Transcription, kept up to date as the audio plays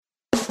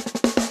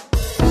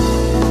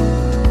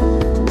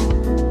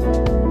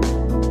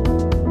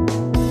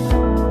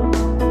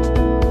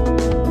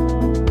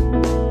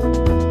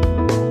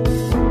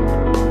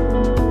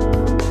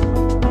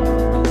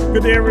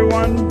Good day,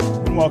 everyone,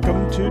 and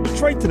welcome to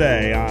Detroit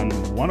Today on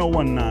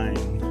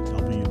 1019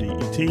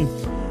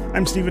 WDET.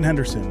 I'm Stephen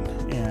Henderson,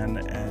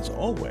 and as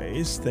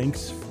always,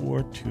 thanks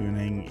for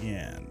tuning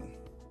in.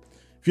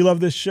 If you love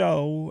this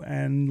show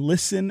and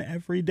listen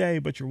every day,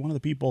 but you're one of the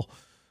people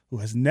who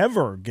has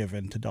never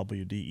given to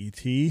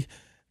WDET,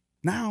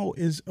 now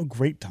is a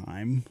great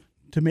time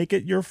to make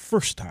it your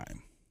first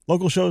time.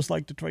 Local shows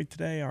like Detroit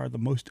Today are the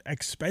most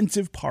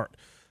expensive part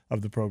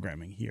of the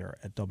programming here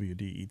at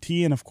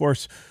WDET. And of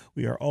course,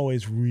 we are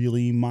always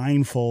really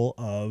mindful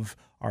of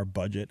our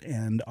budget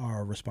and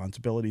our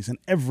responsibilities and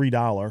every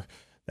dollar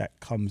that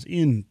comes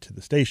into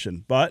the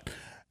station. But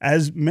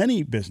as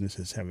many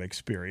businesses have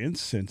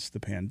experienced since the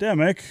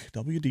pandemic,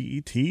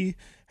 WDET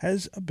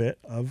has a bit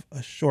of a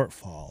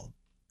shortfall.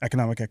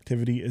 Economic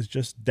activity is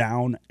just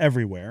down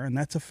everywhere, and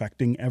that's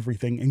affecting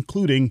everything,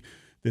 including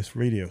this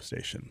radio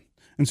station.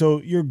 And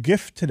so your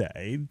gift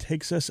today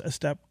takes us a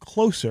step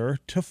closer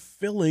to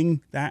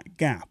filling that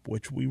gap,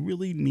 which we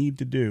really need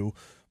to do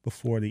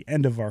before the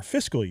end of our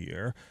fiscal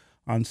year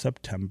on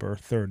September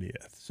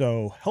 30th.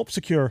 So help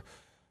secure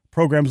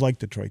programs like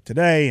Detroit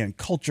Today and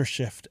Culture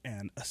Shift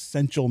and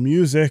Essential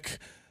Music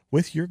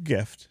with your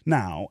gift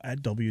now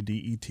at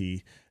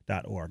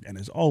WDET.org. And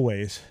as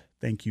always,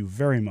 thank you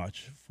very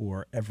much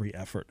for every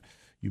effort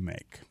you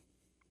make.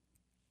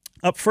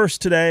 Up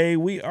first today,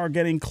 we are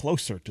getting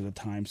closer to the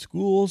time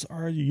schools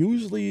are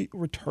usually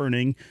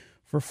returning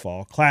for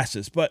fall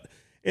classes, but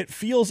it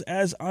feels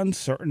as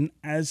uncertain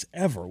as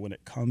ever when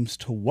it comes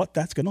to what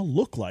that's going to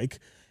look like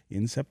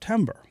in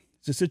September.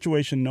 It's a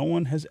situation no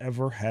one has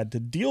ever had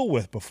to deal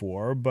with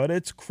before, but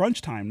it's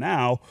crunch time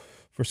now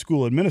for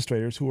school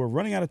administrators who are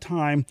running out of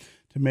time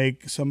to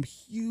make some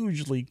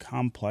hugely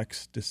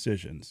complex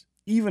decisions,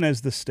 even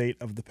as the state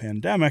of the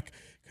pandemic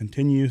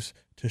continues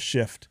to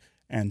shift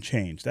and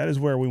change. That is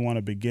where we want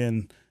to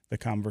begin the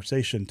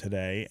conversation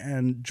today.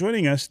 And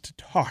joining us to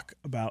talk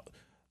about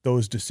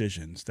those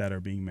decisions that are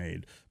being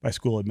made by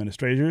school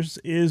administrators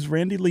is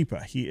Randy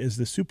Lipa. He is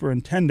the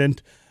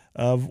superintendent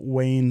of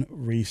Wayne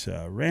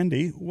Risa.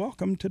 Randy,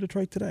 welcome to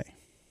Detroit Today.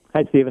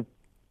 Hi, Stephen.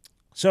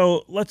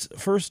 So let's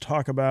first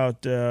talk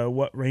about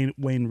what Wayne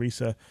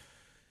Risa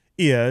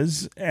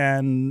is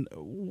and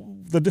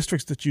the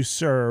districts that you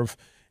serve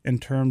in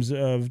terms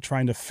of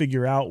trying to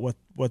figure out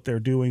what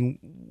they're doing,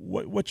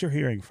 what you're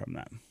hearing from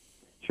them.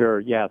 Sure,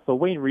 yeah. So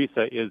Wayne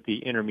Risa is the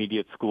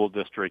intermediate school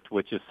district,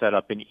 which is set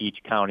up in each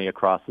county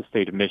across the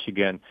state of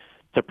Michigan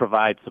to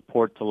provide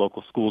support to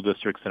local school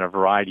districts in a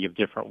variety of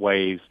different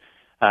ways.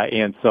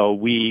 And so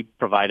we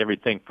provide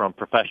everything from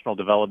professional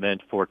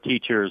development for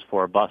teachers,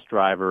 for bus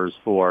drivers,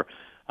 for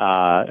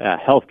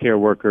healthcare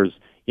workers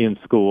in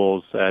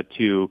schools,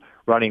 to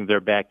running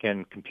their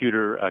back-end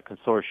computer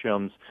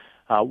consortiums.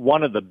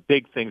 One of the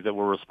big things that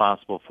we're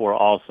responsible for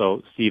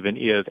also, Stephen,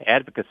 is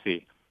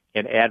advocacy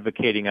and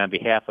advocating on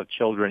behalf of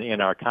children in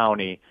our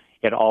county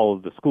and all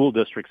of the school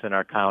districts in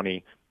our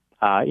county,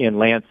 in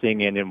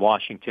Lansing and in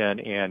Washington,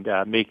 and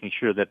making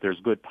sure that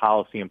there's good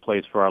policy in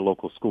place for our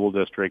local school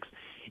districts.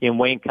 In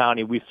Wayne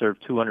County, we serve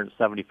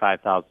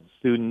 275,000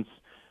 students,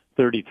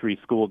 33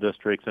 school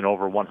districts, and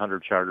over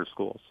 100 charter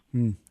schools.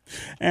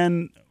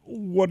 And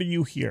what are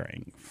you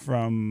hearing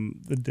from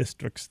the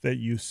districts that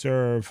you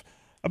serve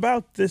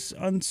about this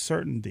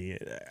uncertainty?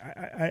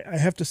 I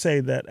have to say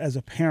that as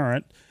a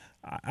parent,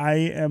 I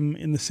am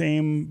in the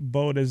same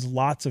boat as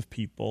lots of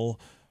people,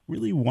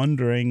 really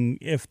wondering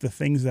if the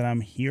things that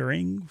I'm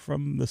hearing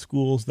from the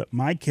schools that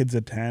my kids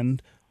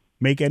attend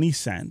make any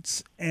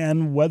sense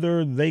and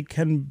whether they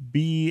can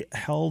be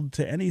held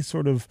to any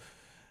sort of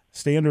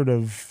standard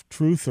of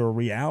truth or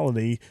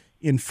reality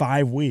in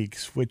 5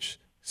 weeks, which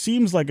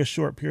seems like a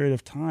short period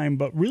of time,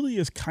 but really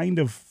is kind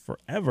of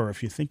forever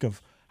if you think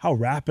of how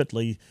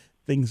rapidly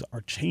things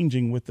are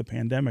changing with the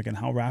pandemic and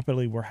how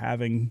rapidly we're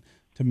having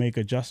to make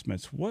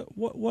adjustments.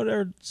 What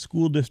are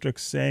school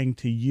districts saying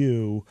to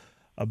you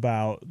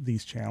about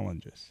these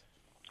challenges?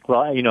 Well,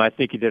 I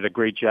think you did a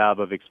great job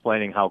of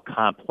explaining how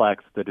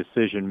complex the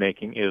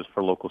decision-making is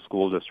for local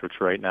school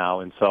districts right now.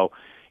 And so,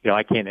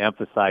 I can't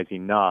emphasize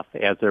enough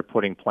as they're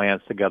putting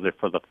plans together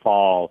for the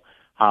fall,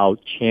 how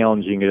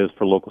challenging it is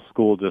for local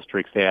school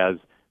districts as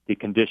the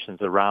conditions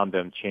around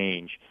them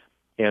change.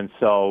 And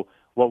so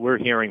what we're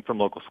hearing from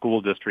local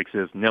school districts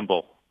is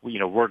nimble.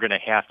 We're going to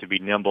have to be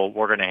nimble.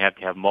 We're going to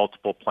have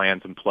multiple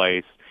plans in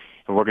place,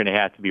 and we're going to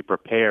have to be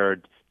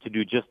prepared to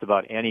do just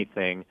about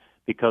anything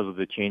because of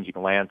the changing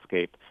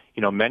landscape.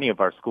 Many of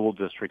our school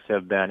districts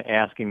have been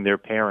asking their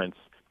parents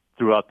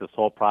throughout this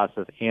whole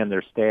process and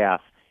their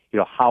staff,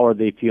 how are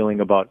they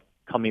feeling about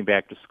coming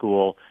back to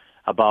school,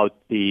 about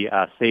the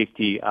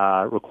safety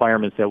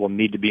requirements that will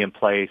need to be in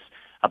place,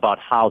 about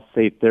how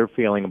safe they're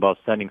feeling about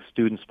sending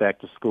students back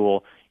to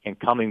school and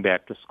coming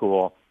back to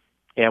school.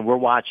 And we're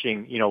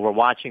watching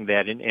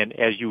that, and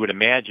as you would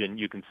imagine,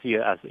 you can see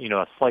a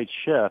slight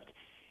shift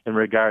in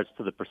regards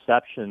to the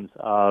perceptions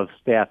of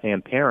staff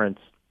and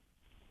parents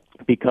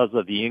because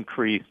of the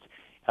increased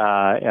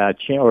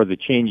or the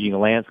changing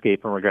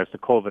landscape in regards to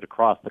COVID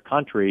across the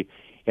country.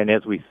 And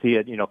as we see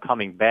it,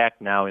 coming back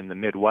now in the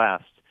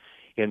Midwest,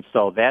 And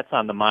so that's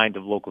on the mind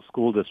of local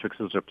school districts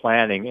as they're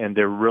planning, and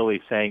they're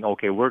really saying,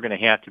 okay, we're going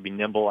to have to be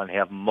nimble and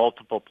have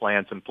multiple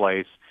plans in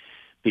place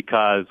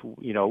because,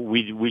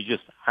 we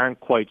just aren't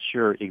quite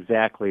sure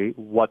exactly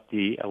what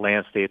the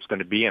landscape's going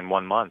to be in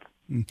 1 month.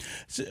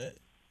 So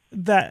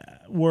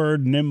that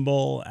word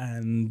nimble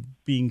and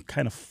being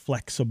kind of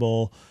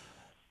flexible,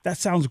 that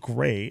sounds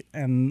great.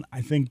 And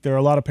I think there are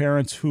a lot of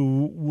parents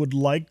who would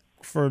like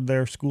for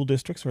their school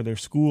districts or their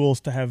schools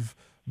to have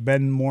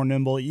been more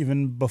nimble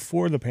even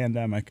before the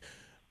pandemic.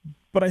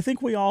 But I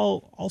think we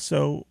all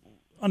also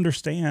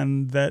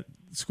understand that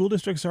school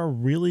districts are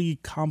really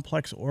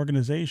complex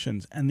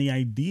organizations, and the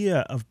idea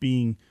of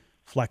being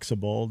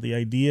flexible, the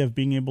idea of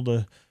being able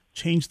to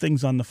change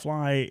things on the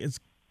fly is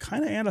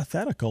kind of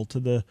antithetical to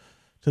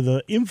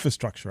the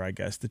infrastructure, I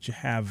guess, that you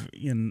have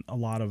in a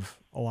lot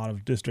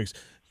of districts.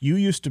 You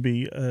used to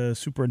be a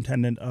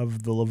superintendent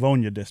of the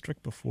Livonia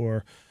district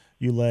before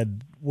you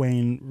led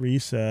Wayne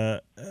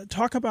Risa.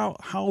 Talk about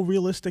how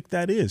realistic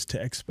that is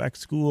to expect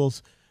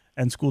schools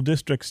and school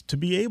districts to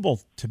be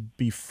able to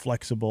be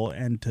flexible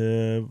and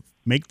to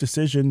make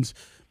decisions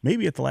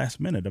maybe at the last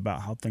minute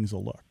about how things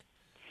will look.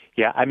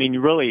 Yeah, I mean,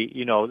 really,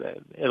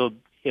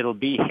 it'll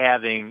be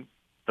having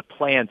the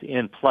plans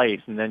in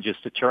place and then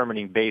just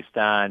determining based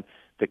on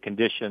the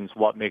conditions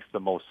what makes the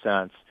most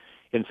sense.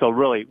 And so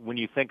really, when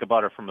you think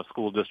about it from a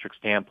school district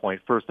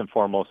standpoint, first and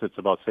foremost, it's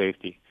about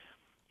safety.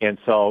 And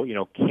so,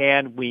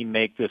 can we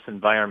make this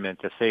environment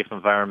a safe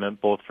environment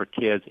both for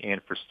kids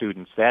and for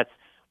students? That's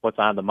what's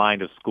on the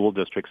mind of school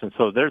districts. And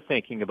so they're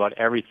thinking about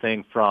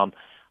everything from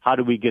how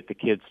do we get the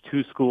kids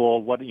to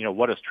school? What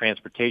does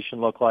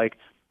transportation look like?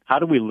 How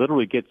do we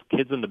literally get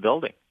kids in the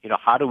building?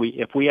 How do we,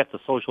 if we have to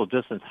social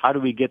distance, how do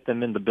we get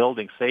them in the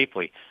building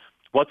safely?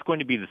 What's going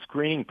to be the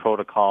screening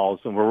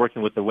protocols? And we're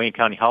working with the Wayne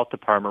County Health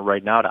Department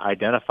right now to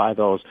identify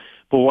those.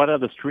 But what are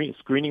the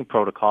screening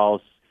protocols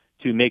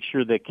to make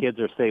sure that kids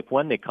are safe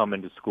when they come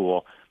into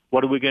school?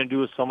 What are we going to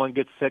do if someone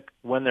gets sick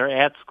when they're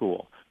at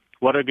school?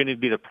 What are going to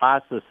be the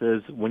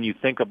processes when you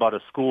think about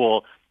a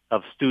school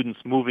of students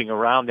moving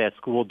around that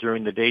school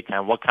during the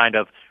daytime? What kind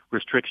of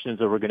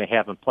restrictions are we going to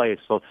have in place?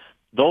 So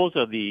those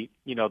are the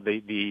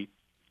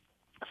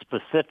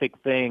specific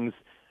things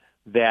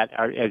that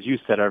are, as you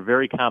said, are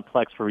very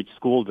complex for each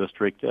school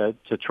district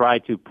to try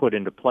to put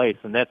into place.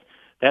 And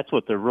that's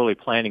what they're really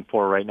planning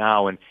for right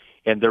now. And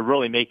they're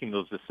really making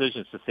those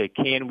decisions to say,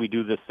 can we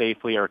do this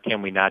safely or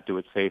can we not do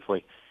it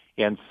safely?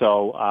 And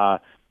so,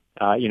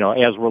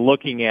 as we're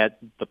looking at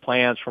the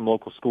plans from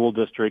local school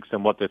districts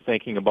and what they're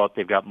thinking about,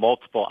 they've got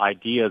multiple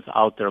ideas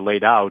out there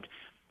laid out.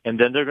 And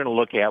then they're going to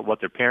look at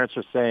what their parents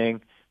are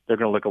saying. They're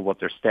going to look at what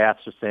their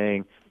staffs are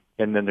saying.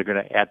 And then they're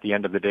going to, at the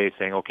end of the day,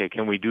 saying, okay,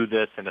 can we do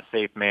this in a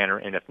safe manner?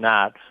 And if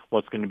not,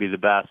 what's going to be the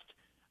best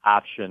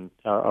option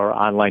or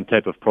online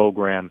type of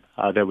program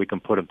that we can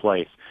put in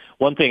place?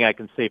 One thing I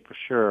can say for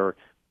sure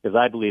is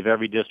I believe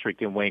every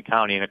district in Wayne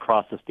County and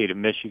across the state of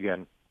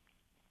Michigan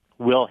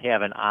will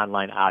have an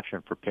online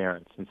option for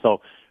parents. And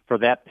so for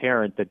that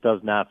parent that does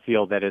not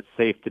feel that it's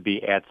safe to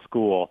be at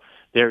school,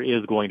 there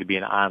is going to be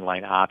an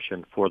online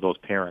option for those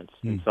parents.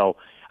 And so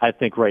I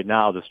think right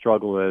now the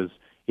struggle is,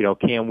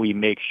 can we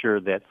make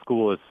sure that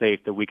school is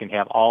safe, that we can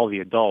have all the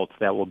adults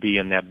that will be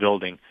in that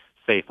building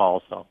safe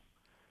also?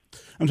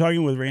 I'm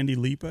talking with Randy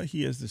Lipa.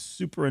 He is the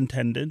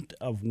superintendent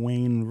of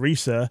Wayne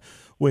Risa,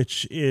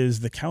 which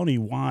is the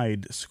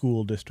county-wide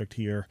school district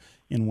here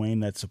in Wayne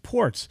that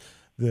supports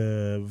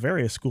the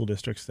various school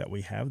districts that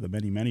we have, the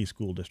many, many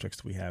school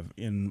districts we have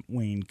in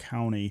Wayne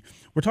County.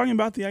 We're talking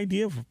about the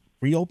idea of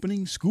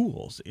reopening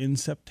schools in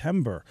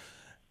September.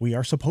 We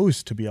are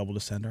supposed to be able to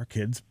send our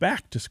kids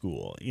back to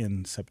school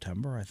in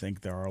September. I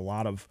think there are a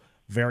lot of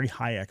very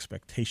high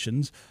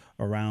expectations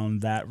around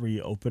that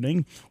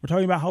reopening. We're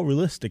talking about how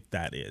realistic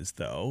that is,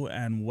 though,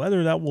 and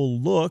whether that will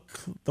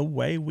look the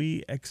way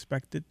we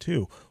expect it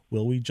to.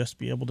 Will we just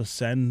be able to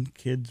send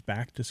kids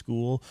back to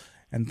school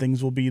and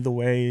things will be the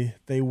way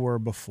they were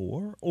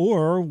before?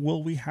 Or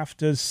will we have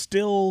to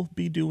still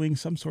be doing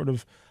some sort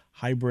of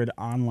hybrid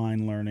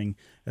online learning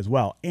as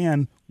well?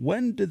 And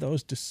when do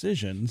those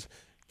decisions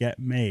get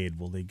made?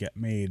 Will they get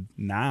made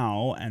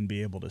now and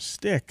be able to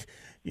stick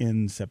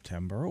in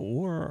September?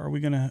 Or are we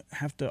going to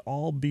have to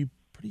all be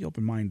pretty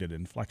open-minded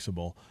and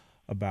flexible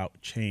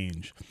about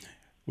change?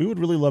 We would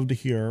really love to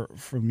hear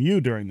from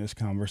you during this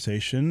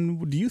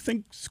conversation. Do you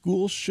think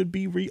schools should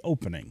be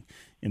reopening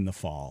in the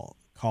fall?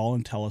 Call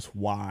and tell us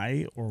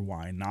why or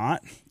why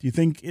not. Do you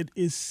think it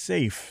is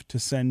safe to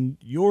send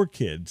your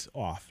kids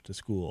off to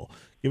school?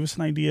 Give us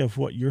an idea of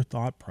what your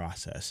thought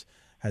process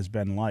has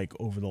been like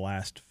over the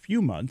last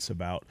few months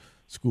about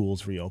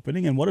schools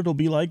reopening and what it'll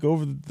be like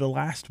over the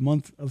last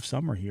month of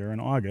summer here in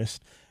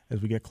August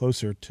as we get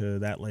closer to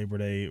that Labor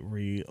Day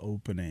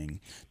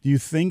reopening. Do you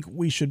think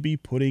we should be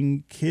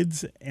putting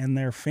kids and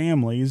their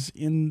families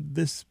in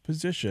this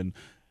position?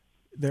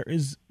 There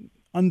is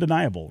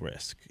undeniable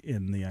risk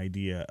in the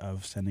idea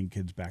of sending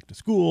kids back to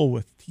school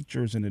with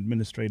teachers and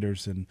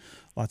administrators and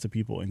lots of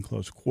people in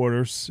close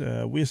quarters.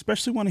 We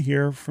especially want to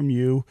hear from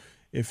you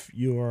if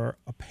you're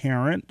a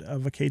parent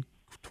of a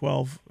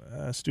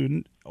K-12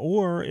 student,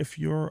 or if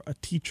you're a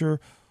teacher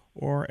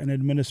or an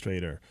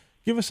administrator.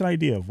 Give us an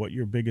idea of what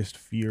your biggest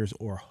fears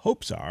or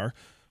hopes are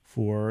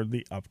for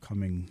the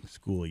upcoming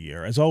school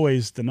year. As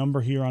always, the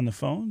number here on the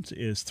phones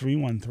is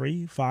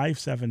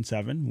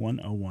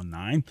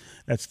 313-577-1019.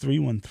 That's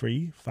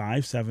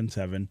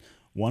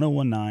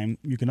 313-577-1019.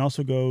 You can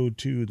also go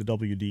to the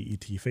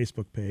WDET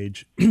Facebook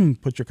page,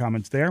 put your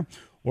comments there,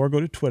 or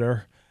go to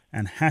Twitter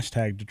and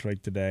hashtag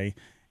Detroit Today,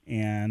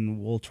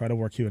 and we'll try to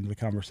work you into the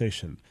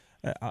conversation.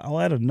 I'll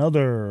add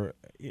another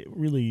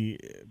really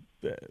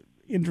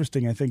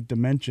interesting, I think,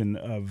 dimension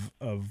of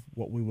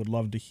what we would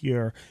love to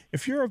hear.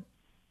 If you're a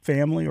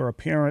family or a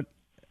parent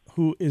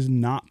who is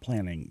not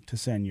planning to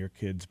send your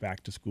kids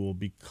back to school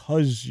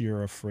because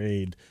you're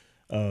afraid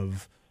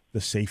of the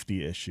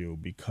safety issue,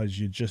 because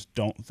you just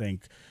don't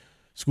think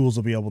schools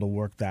will be able to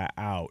work that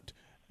out,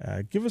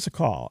 give us a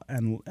call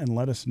and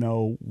let us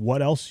know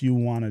what else you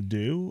want to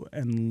do,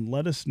 and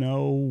let us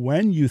know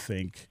when you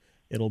think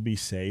it'll be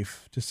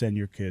safe to send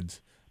your kids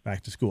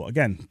back to school.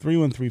 Again,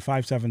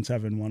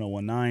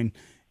 313-577-1019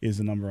 is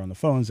the number on the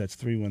phones. That's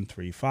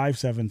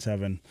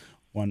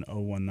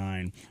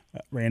 313-577-1019.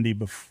 Randy,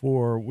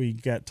 before we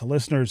get to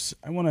listeners,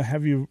 I want to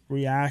have you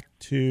react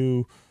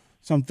to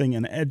something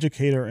an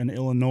educator in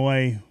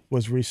Illinois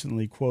was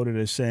recently quoted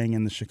as saying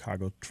in the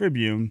Chicago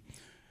Tribune.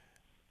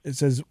 It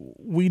says,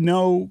 "We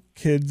know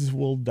kids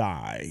will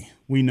die.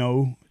 We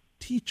know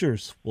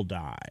teachers will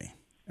die."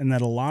 And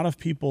that a lot of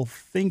people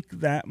think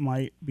that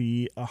might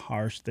be a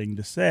harsh thing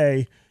to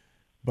say,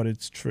 but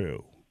it's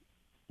true.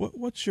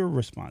 What's your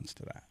response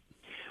to that?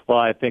 Well,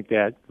 I think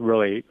that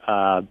really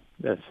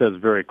that says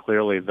very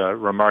clearly the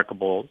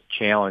remarkable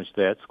challenge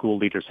that school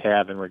leaders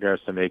have in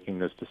regards to making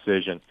this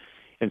decision.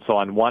 And so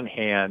on one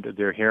hand,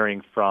 they're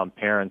hearing from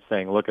parents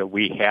saying, look,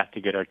 we have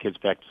to get our kids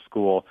back to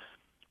school.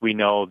 We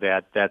know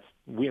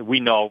we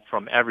know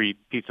from every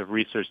piece of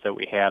research that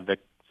we have that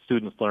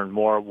students learn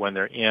more when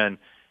they're in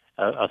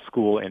a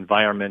school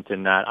environment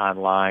and not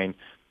online.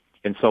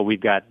 And so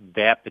we've got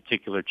that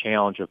particular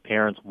challenge of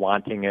parents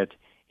wanting it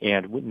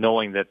and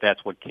knowing that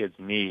that's what kids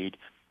need.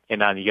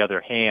 And on the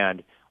other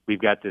hand, we've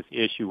got this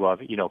issue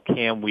of,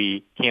 can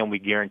we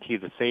guarantee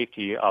the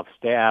safety of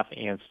staff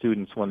and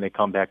students when they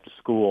come back to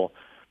school?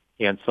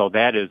 And so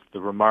that is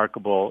the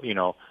remarkable,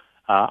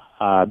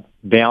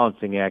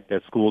 balancing act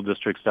that school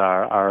districts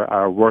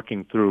are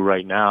working through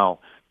right now.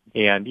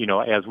 And,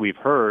 as we've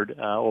heard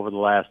over the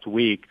last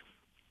week,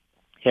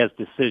 as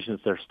decisions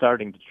are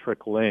starting to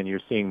trickle in,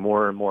 you're seeing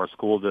more and more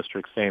school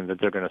districts saying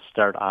that they're going to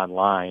start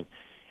online.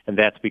 And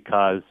that's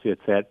because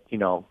it's that,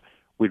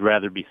 we'd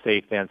rather be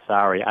safe than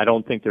sorry. I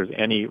don't think there's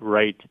any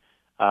right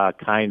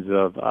kinds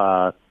of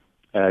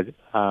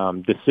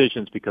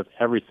decisions, because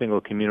every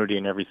single community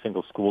and every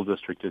single school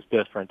district is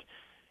different.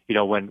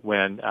 When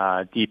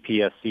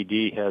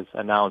DPSCD has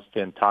announced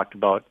and talked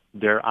about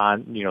they're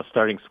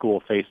starting school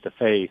face to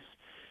face,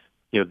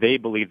 they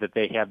believe that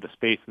they have the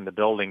space in the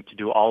building to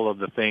do all of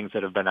the things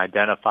that have been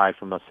identified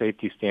from a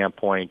safety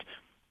standpoint.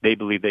 They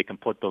believe they can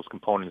put those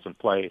components in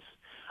place.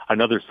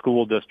 Another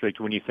school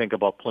district, when you think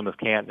about Plymouth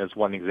Canton as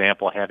one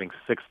example, having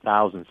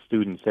 6,000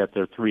 students at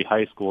their 3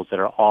 high schools that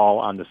are all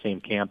on the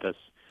same campus,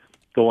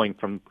 going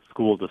from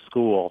school to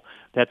school,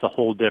 that's a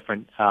whole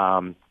different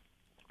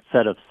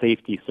set of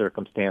safety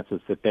circumstances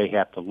that they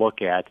have to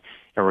look at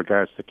in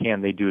regards to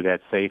can they do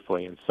that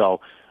safely. And so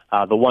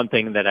the one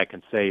thing that I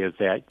can say is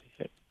that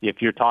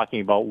if you're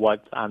talking about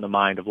what's on the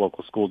mind of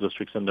local school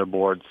districts and their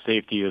boards,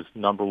 safety is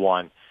number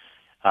one.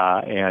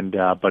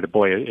 But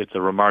boy, it's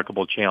a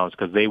remarkable challenge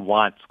because they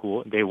want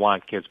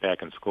kids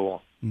back in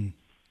school. Mm.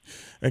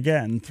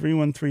 Again,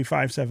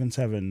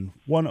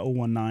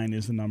 313-577-1019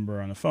 is the number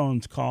on the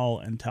phones. Call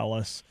and tell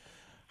us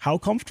how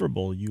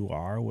comfortable you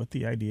are with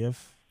the idea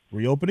of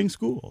reopening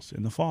schools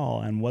in the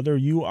fall, and whether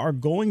you are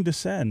going to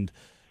send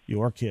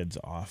your kids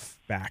off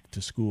back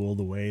to school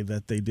the way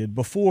that they did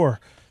before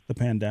the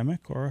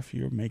pandemic, or if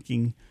you're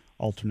making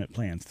alternate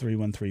plans.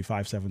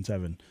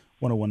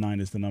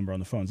 313-577-1019 is the number on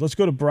the phones. Let's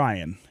go to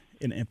Brian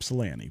in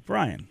Ypsilanti.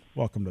 Brian,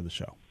 welcome to the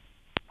show.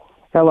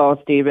 Hello,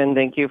 Stephen.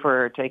 Thank you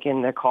for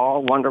taking the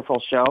call.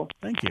 Wonderful show.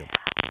 Thank you.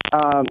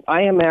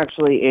 I am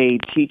actually a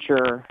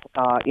teacher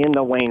in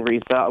the Wayne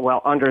Reza,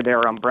 under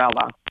their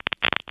umbrella.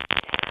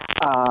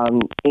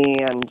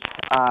 And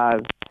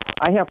I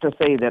have to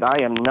say that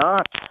I am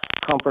not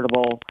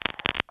comfortable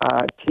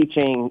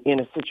teaching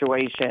in a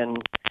situation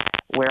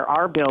where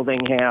our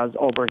building has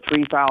over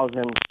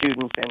 3,000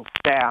 students and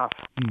staff.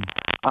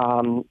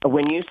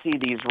 When you see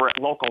these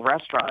local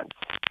restaurants,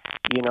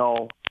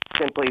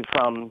 simply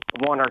from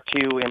 1 or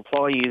 2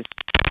 employees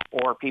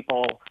or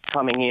people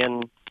coming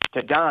in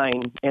to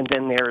dine, and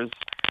then there's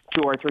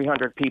 200 or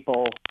 300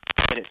 people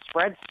that it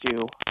spreads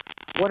to,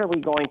 what are we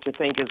going to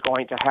think is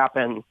going to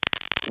happen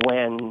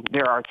when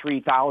there are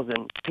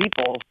 3,000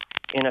 people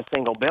in a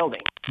single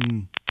building?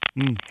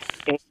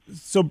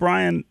 So,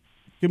 Brian,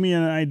 give me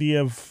an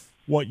idea of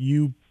what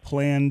you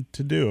plan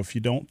to do. If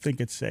you don't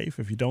think it's safe,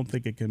 if you don't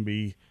think it can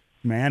be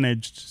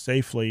managed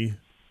safely,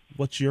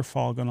 what's your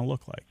fall going to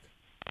look like?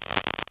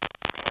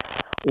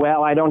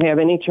 Well, I don't have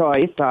any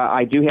choice.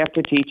 I do have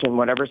to teach in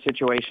whatever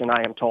situation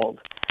I am told.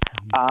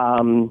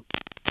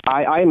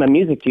 I am a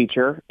music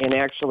teacher, and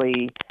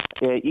actually,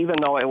 even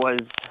though it was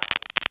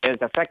as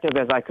effective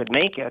as I could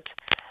make it,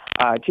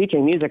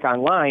 teaching music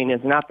online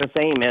is not the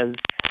same as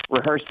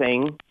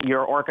rehearsing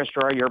your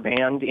orchestra, your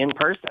band in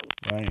person.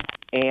 Right.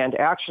 And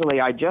actually,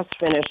 I just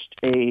finished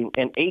an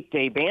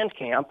 8-day band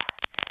camp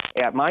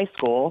at my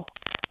school,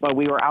 but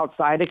we were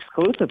outside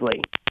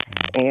exclusively.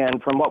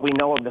 And from what we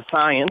know of the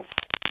science,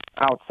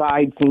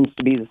 outside seems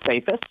to be the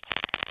safest.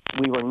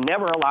 We were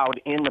never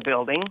allowed in the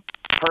building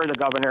per the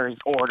governor's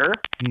order.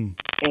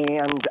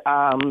 And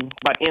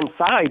but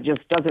inside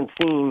just doesn't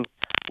seem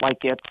like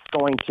it's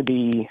going to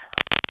be.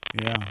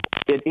 Yeah.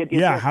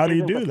 It How do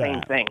you do the that?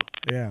 Same thing.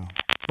 Yeah.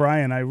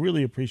 Brian, I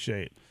really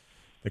appreciate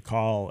the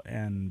call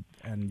and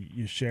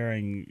you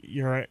sharing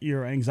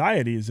your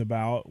anxieties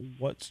about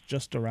what's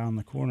just around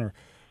the corner.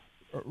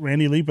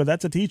 Randy Lipa,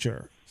 that's a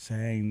teacher,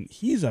 saying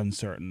he's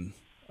uncertain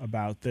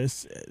about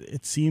this.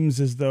 It seems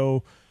as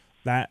though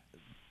that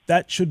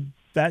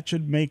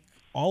should make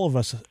all of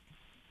us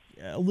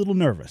a little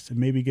nervous and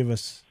maybe give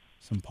us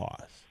some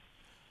pause.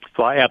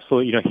 So I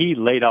absolutely, he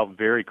laid out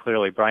very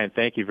clearly, Brian,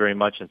 thank you very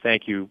much, and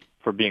thank you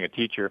for being a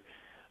teacher.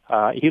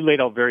 He laid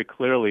out very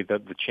clearly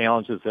the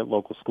challenges that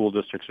local school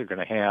districts are going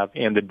to have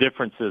and the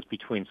differences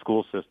between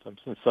school systems.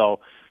 And so,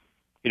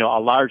 a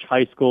large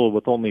high school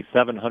with only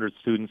 700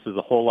 students is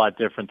a whole lot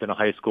different than a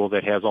high school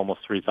that has almost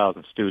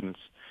 3,000 students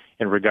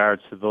in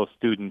regards to those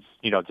students,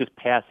 just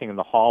passing in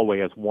the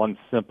hallway as one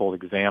simple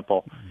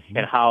example,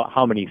 and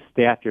how many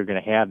staff you're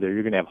going to have there.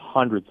 You're going to have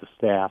hundreds of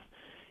staff.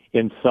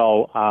 And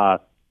so,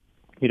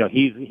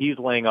 he's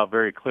laying out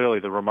very clearly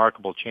the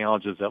remarkable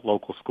challenges that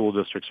local school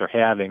districts are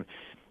having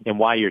and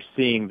why you're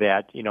seeing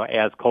that,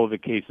 as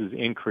COVID cases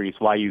increase,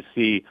 why you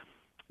see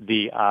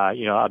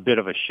a bit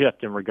of a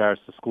shift in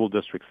regards to school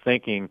districts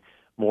thinking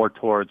more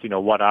towards,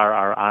 what are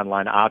our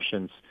online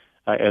options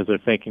as they're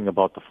thinking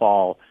about the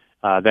fall.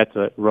 That's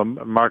a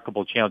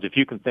remarkable challenge. If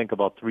you can think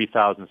about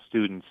 3,000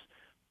 students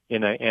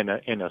in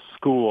a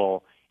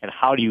school, and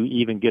how do you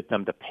even get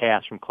them to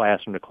pass from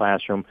classroom to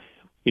classroom?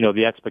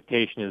 The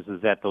expectation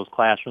is that those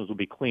classrooms will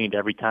be cleaned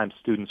every time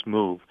students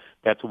move.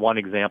 That's one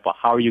example.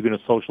 How are you going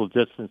to social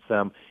distance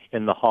them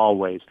in the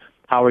hallways?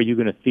 How are you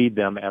going to feed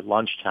them at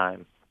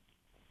lunchtime?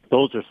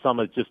 Those are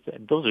just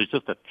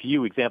a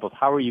few examples.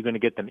 How are you going to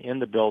get them in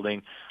the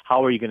building?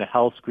 How are you going to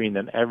health screen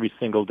them every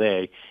single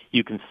day?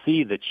 You can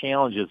see the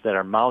challenges that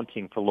are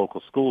mounting for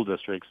local school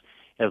districts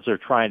as they're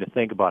trying to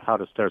think about how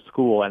to start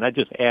school. And I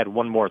just add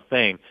one more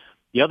thing.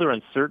 The other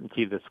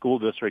uncertainty that school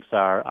districts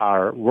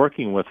are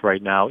working with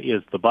right now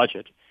is the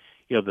budget.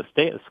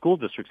 The school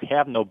districts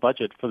have no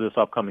budget for this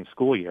upcoming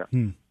school year.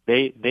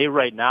 They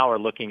right now are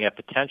looking at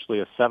potentially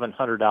a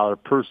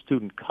 $700 per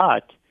student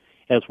cut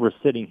as we're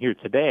sitting here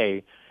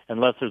today,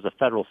 unless there's a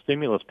federal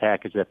stimulus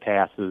package that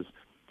passes.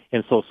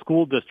 And so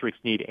school districts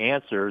need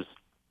answers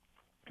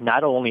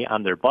not only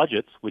on their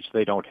budgets, which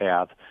they don't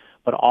have,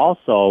 but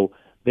also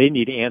they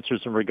need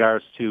answers in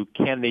regards to,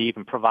 can they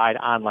even provide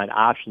online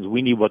options?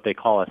 We need what they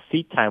call a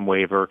seat time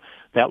waiver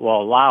that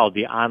will allow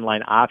the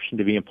online option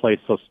to be in place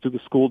so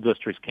school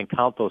districts can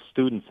count those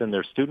students in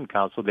their student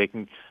count so they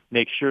can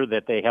make sure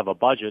that they have a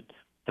budget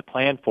to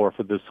plan for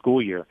this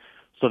school year.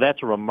 So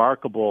that's a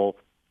remarkable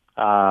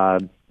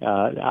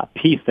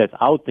piece that's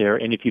out there.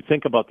 And if you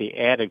think about the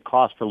added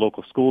cost for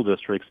local school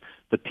districts,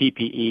 the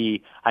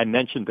PPE, I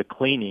mentioned the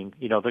cleaning,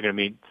 they're going to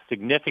need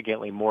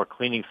significantly more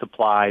cleaning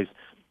supplies,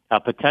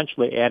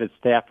 potentially added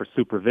staff for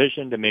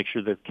supervision to make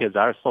sure that kids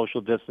are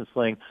social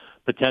distancing,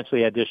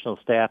 potentially additional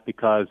staff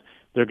because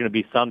there are going to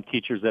be some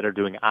teachers that are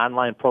doing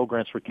online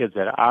programs for kids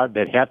that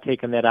have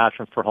taken that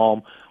option for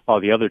home, while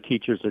the other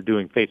teachers are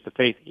doing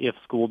face-to-face if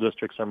school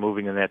districts are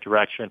moving in that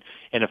direction.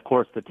 And, of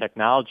course, the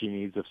technology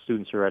needs of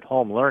students who are at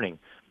home learning.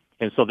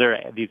 And so there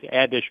are these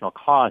additional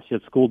costs,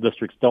 yet school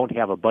districts don't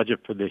have a budget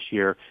for this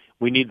year.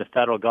 We need the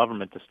federal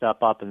government to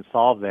step up and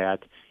solve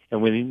that,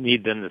 and we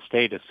need them, the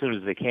state, as soon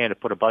as they can, to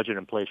put a budget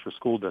in place for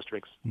school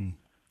districts.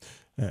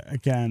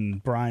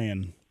 Again,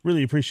 Brian,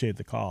 really appreciate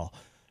the call.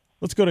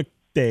 Let's go to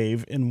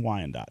Dave in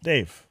Wyandotte.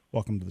 Dave,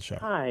 welcome to the show.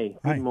 Hi.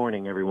 Good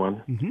morning,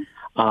 everyone.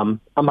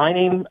 My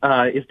name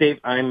is Dave.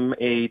 I'm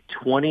a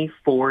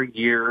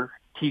 24-year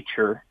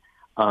teacher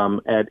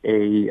at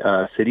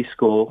a city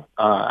school.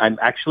 I'm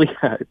actually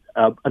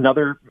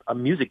a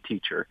music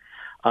teacher.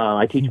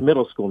 I teach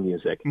middle school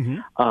music.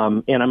 And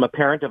I'm a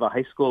parent of a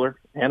high schooler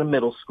and a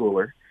middle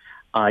schooler.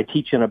 I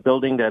teach in a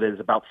building that is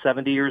about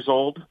 70 years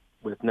old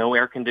with no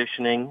air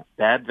conditioning,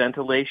 bad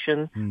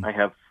ventilation. I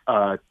have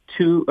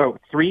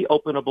 3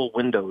 openable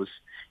windows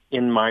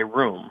in my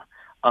room.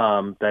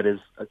 That is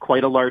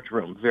quite a large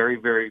room, very,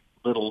 very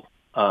little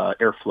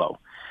airflow.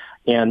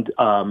 And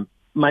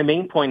my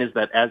main point is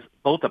that as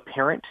both a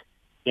parent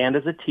and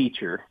as a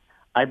teacher,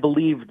 I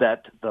believe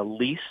that the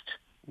least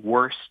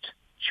worst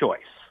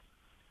choice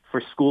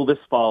for school this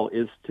fall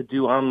is to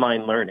do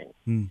online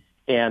learning.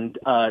 And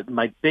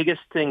my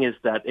biggest thing is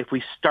that if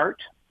we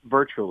start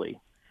virtually,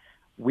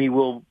 we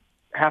will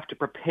have to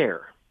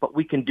prepare, but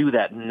we can do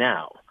that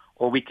now.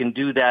 or we can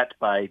do that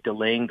by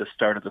delaying the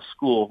start of the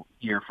school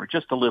year for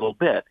just a little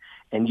bit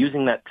and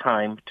using that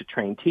time to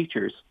train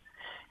teachers.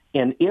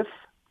 And if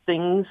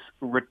things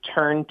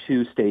return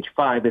to stage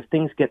 5, if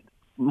things get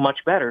much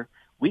better,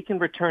 we can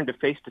return to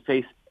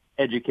face-to-face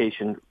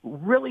education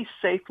really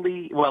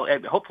safely, well,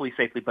 hopefully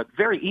safely, but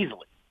very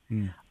easily.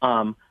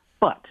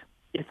 But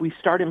if we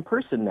start in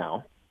person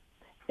now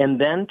and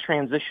then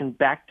transition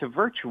back to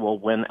virtual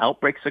when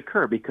outbreaks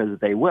occur, because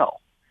they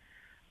will,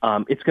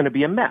 it's going to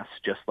be a mess,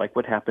 just like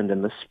what happened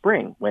in the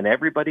spring when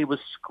everybody was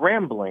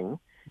scrambling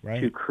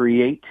to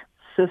create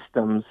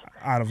systems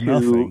out of to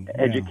nothing.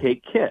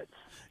 educate kids.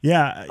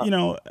 Yeah,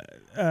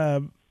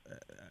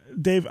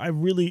 Dave, I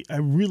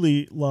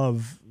really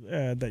love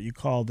that you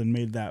called and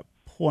made that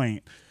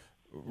point.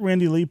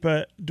 Randy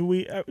Lipa, do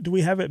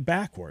we have it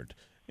backward?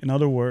 In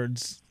other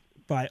words,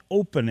 by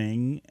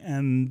opening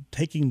and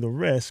taking the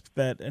risk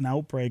that an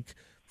outbreak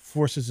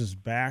forces us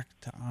back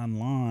to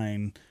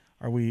online,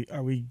 are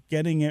we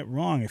getting it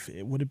wrong?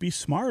 Would it be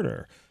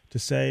smarter to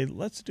say,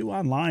 let's do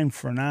online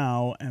for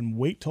now and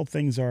wait till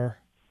things are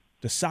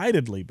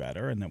decidedly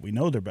better and that we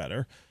know they're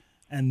better,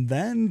 and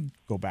then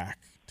go back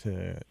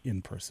to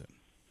in person?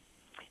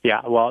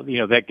 Yeah, well,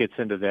 that gets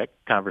into that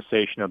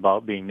conversation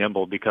about being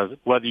nimble, because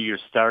whether you're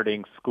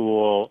starting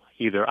school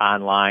either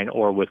online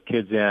or with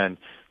kids in,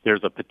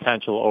 there's a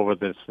potential over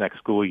this next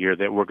school year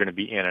that we're going to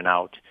be in and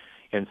out.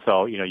 And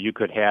so, you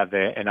could have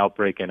an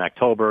outbreak in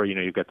October.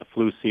 You've got the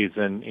flu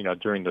season,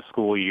 during the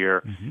school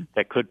year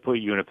that could put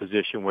you in a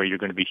position where you're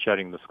going to be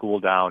shutting the school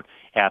down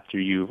after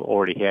you've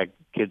already had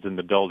kids in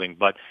the building.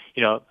 But,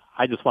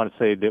 I just want to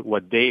say that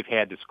what Dave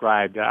had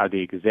described are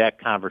the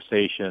exact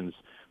conversations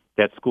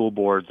that school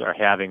boards are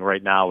having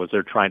right now as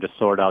they're trying to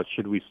sort out,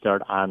 should we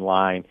start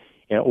online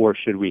or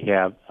should we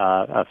have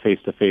a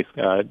face-to-face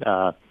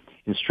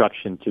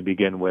instruction to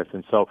begin with.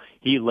 And so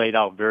he laid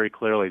out very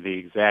clearly the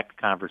exact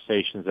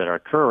conversations that are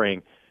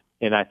occurring,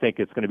 and I think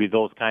it's going to be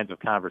those kinds of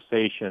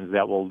conversations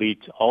that will lead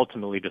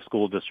ultimately to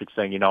school districts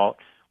saying,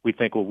 we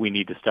think we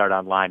need to start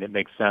online. It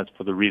makes sense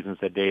for the reasons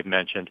that Dave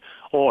mentioned.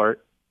 Or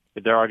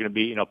there are going to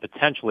be,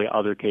 potentially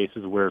other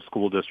cases where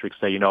school districts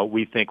say,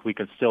 we think we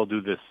can still do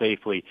this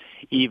safely,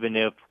 even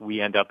if we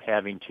end up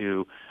having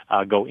to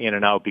go in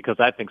and out, because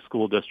I think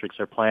school districts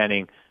are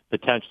planning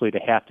potentially to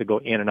have to go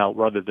in and out,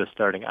 whether they're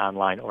starting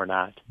online or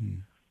not.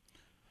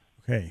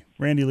 Okay.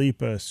 Randy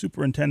Leap,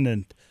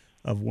 Superintendent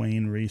of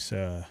Wayne Reese,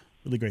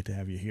 really great to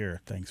have you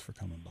here. Thanks for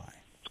coming by.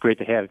 It's great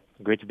to have you.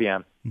 Great to be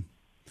on.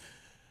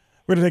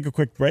 We're going to take a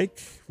quick break.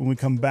 When we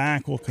come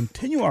back, we'll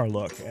continue our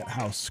look at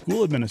how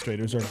school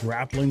administrators are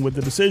grappling with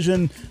the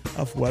decision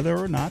of whether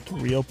or not to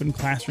reopen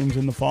classrooms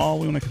in the fall.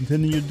 We want to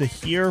continue to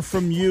hear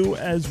from you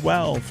as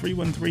well.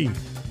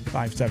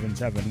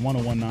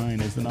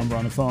 313-577-1019 is the number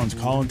on the phones.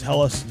 Call and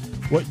tell us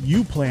what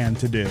you plan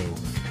to do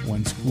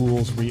when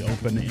schools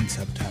reopen in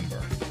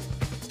September.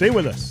 Stay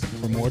with us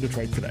for more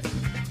Detroit Today.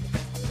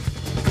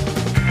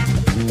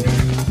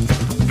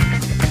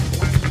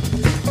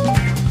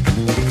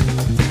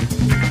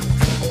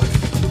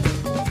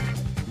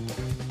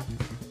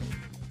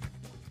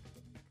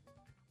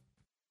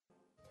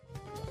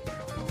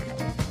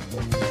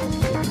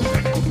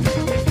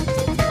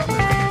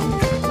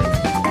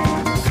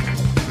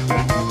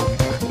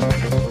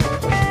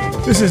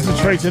 This is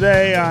Detroit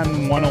Today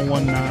on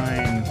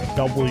 1019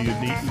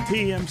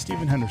 WDET. I'm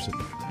Stephen Henderson,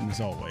 and as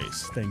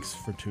always, thanks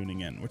for tuning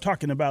in. We're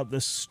talking about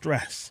the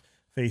stress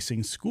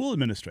facing school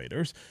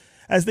administrators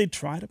as they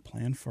try to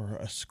plan for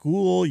a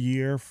school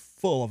year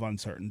full of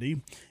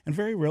uncertainty and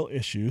very real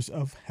issues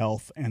of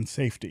health and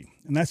safety.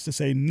 And that's to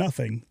say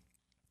nothing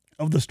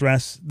of the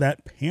stress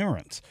that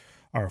parents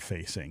are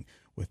facing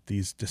with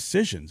these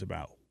decisions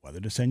about whether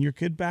to send your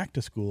kid back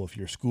to school if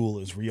your school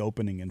is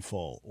reopening in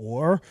full,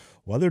 or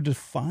whether to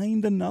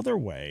find another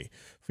way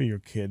for your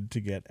kid to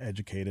get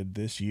educated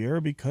this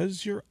year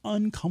because you're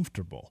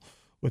uncomfortable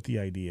with the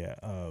idea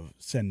of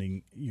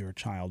sending your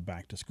child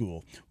back to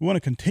school. We want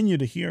to continue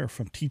to hear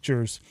from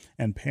teachers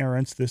and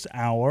parents this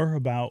hour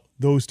about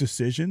those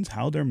decisions,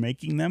 how they're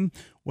making them,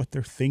 what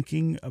they're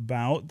thinking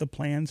about the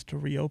plans to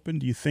reopen.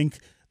 Do you think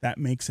that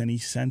makes any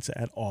sense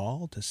at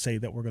all to say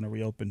that we're going to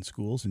reopen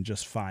schools in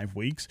just 5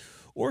 weeks?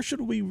 Or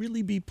should we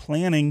really be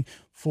planning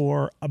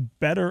for a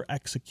better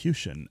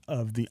execution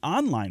of the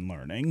online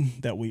learning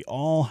that we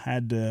all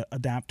had to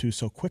adapt to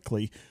so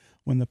quickly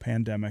when the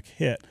pandemic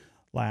hit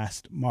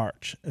last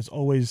March? As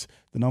always,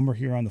 the number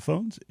here on the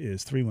phones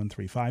is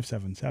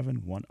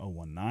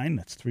 313-577-1019.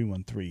 That's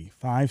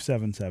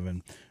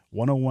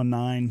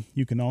 313-577-1019.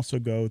 You can also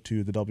go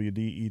to the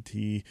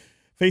WDET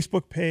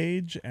Facebook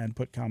page and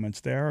put comments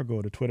there, or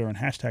go to Twitter and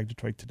hashtag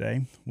Detroit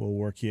Today. We'll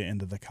work you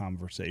into the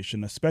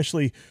conversation.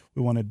 Especially,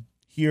 we want to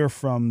hear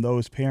from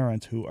those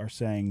parents who are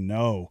saying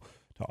no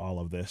to all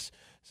of this,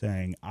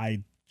 saying,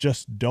 I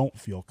just don't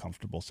feel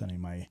comfortable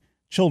sending my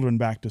children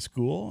back to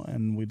school,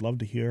 and we'd love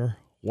to hear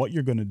what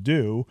you're going to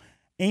do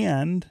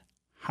and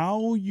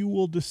how you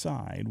will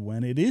decide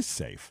when it is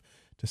safe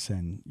to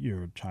send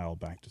your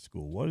child back to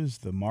school. What is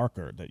the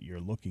marker that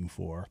you're looking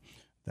for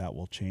that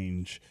will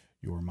change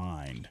your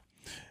mind?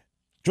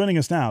 Joining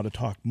us now to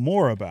talk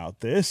more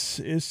about this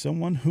is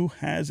someone who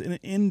has an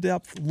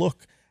in-depth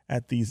look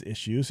at these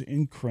issues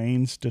in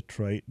Crain's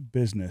Detroit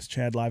business.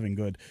 Chad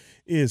Livengood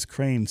is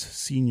Crain's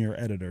senior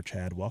editor.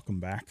 Chad, welcome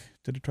back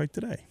to Detroit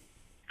Today.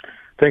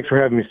 Thanks for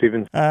having me,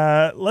 Stephen.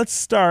 Let's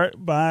start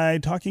by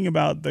talking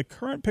about the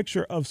current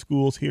picture of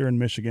schools here in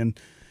Michigan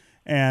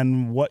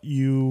and what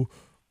you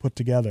put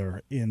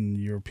together in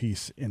your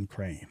piece in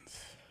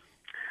Crain's.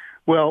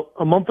 Well,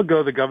 a month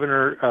ago, the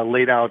governor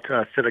laid out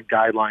a set of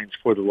guidelines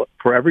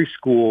for every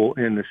school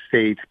in the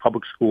state,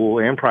 public school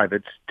and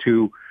privates,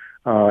 to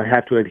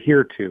have to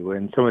adhere to.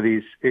 And some of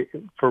these,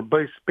 for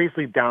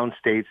basically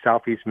downstate,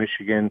 southeast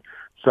Michigan,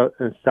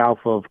 south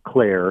of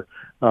Clare,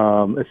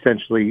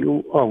 essentially,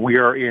 we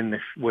are in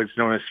what's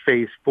known as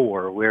phase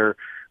 4, where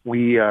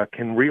we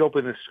can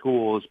reopen the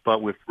schools,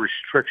 but with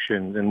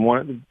restrictions.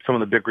 And some of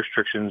the big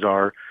restrictions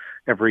are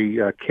every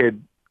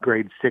kid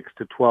grades 6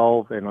 to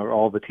 12, and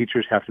all the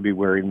teachers have to be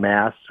wearing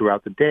masks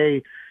throughout the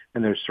day.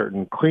 And there's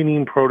certain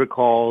cleaning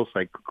protocols,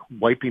 like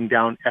wiping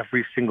down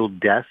every single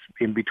desk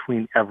in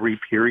between every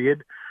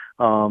period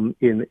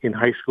in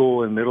high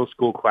school and middle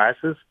school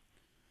classes.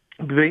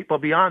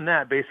 But beyond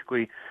that,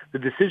 basically, the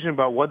decision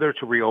about whether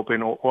to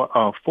reopen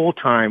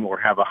full-time or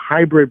have a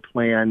hybrid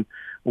plan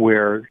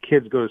where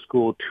kids go to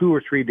school 2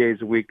 or 3 days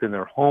a week, then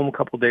they're home a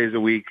couple days a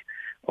week,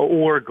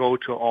 or go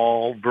to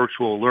all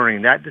virtual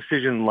learning. That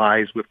decision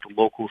lies with the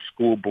local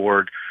school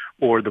board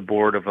or the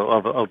board of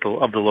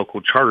the local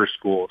charter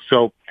school.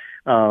 So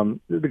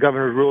the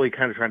governor is really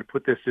kind of trying to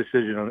put this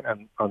decision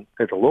on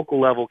at the local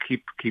level,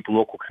 keep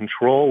local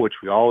control,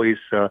 which we always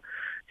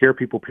hear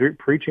people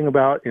preaching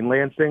about in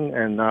Lansing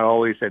and not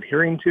always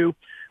adhering to.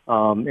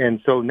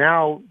 And so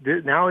now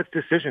it's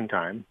decision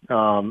time,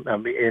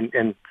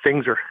 and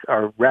things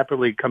are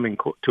rapidly coming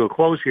to a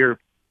close here.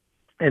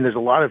 And there's a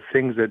lot of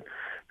things that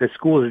the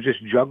schools are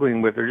just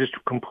juggling with. They're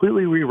just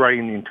completely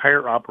rewriting the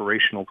entire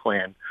operational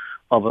plan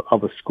of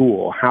a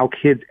school, how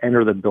kids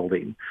enter the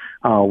building,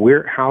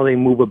 how they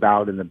move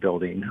about in the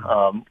building,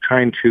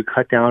 trying to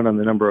cut down on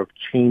the number of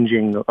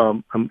changing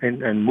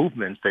and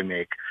movements they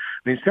make.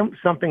 I mean,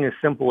 something as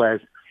simple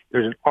as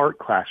there's an art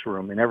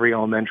classroom in every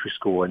elementary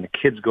school, and the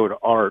kids go to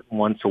art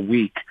once a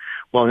week.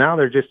 Well, now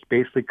they're just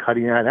basically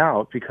cutting that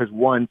out because,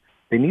 one,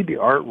 they need the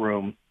art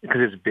room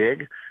because it's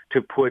big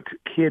to put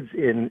kids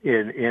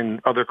in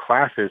other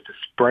classes to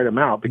spread them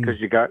out, because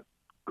you got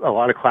a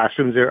lot of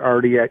classrooms that are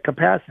already at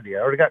capacity.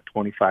 I already got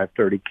 25,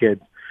 30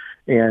 kids,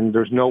 and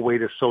there's no way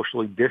to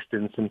socially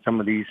distance in some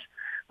of these,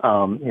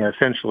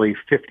 essentially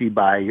 50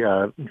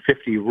 by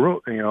 50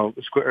 rooms,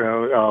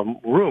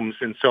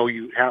 and so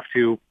you have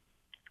to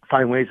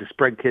find ways to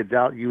spread kids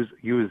out, use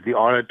the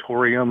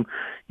auditorium,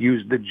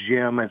 use the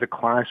gym as a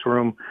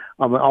classroom,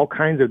 all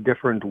kinds of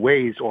different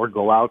ways, or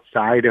go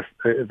outside if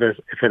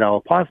at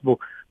all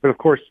possible. But of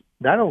course,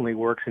 that only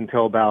works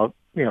until about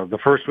the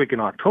first week in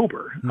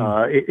October.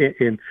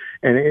 And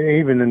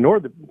even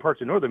in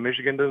parts of northern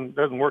Michigan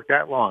doesn't work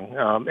that long.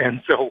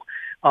 And so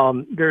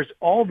there's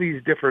all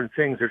these different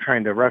things they're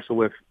trying to wrestle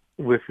with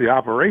the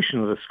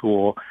operation of the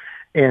school.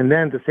 And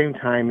then at the same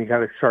time, you got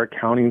to start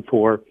accounting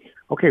for,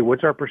 okay,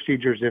 what's our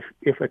procedures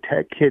if a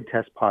kid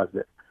tests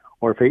positive,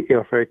 or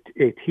if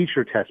a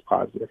teacher tests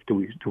positive? Do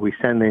we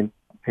send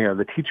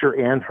the teacher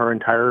and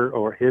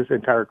his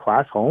entire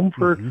class home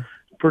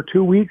for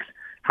 2 weeks?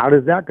 How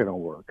does that going to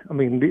work? I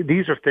mean,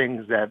 these are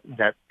things that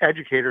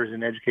educators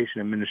and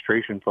education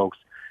administration folks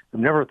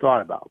have never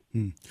thought about.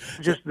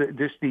 Just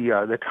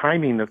the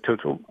timing of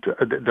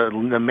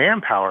the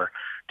manpower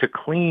to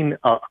clean,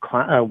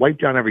 wipe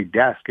down every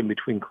desk in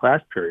between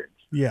class periods.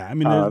 Yeah, I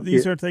mean,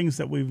 these are things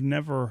that we've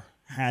never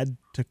had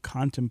to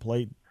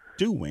contemplate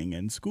doing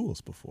in schools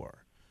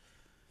before.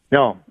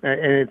 No,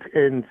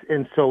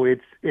 and so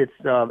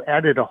it's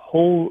added a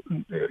whole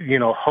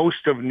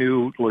host of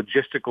new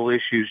logistical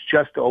issues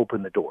just to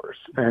open the doors,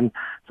 and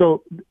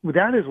so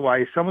that is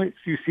why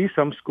you see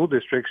some school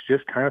districts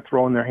just kind of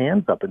throwing their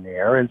hands up in the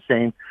air and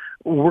saying,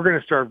 we're going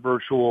to start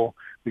virtual.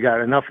 We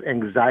got enough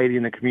anxiety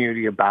in the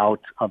community about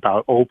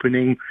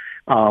opening.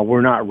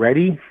 We're not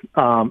ready,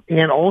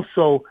 and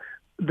also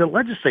the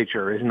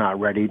legislature is not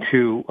ready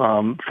to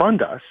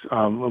fund us,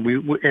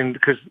 and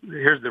because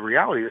here's the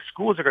reality: the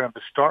schools are going to have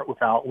to start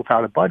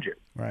without a budget,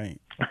 right?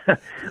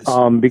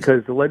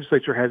 Because the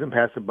legislature hasn't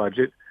passed a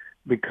budget,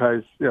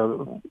 because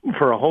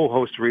for a whole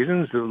host of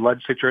reasons, the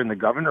legislature and the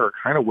governor are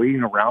kind of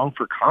waiting around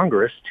for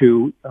Congress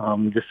to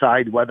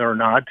decide whether or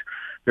not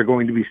they're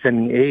going to be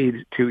sending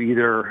aid to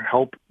either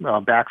help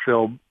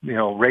backfill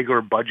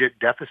regular budget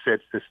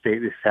deficits the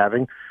state is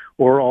having,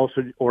 or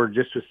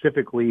just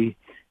specifically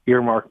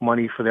earmark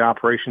money for the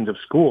operations of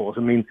schools.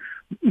 I mean,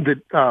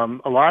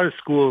 a lot of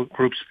school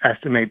groups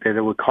estimate that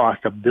it would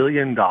cost $1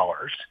 billion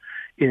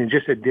in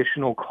just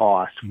additional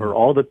costs for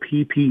all the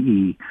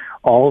PPE,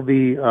 all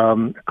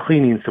the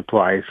cleaning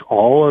supplies,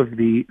 all of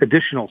the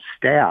additional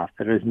staff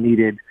that is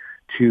needed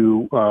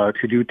to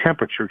do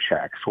temperature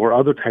checks or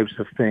other types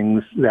of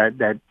things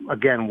that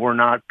again were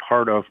not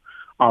part of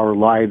our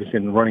lives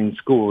in running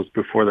schools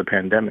before the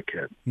pandemic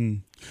hit.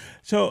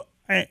 So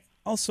I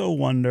also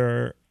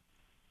wonder,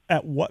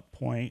 at what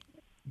point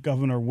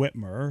Governor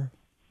Whitmer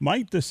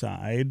might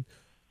decide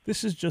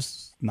this is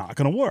just not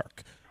going to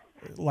work.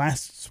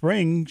 Last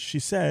spring, she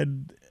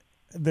said,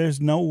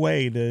 there's no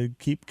way to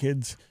keep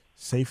kids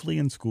safely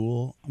in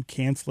school. I'm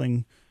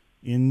canceling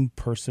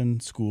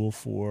in-person school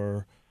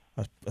for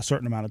a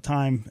certain amount of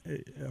time.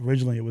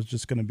 Originally, it was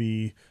just going to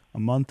be a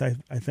month, I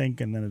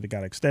think, and then it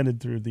got extended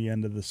through the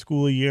end of the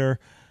school year.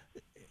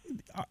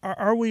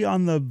 Are we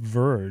on the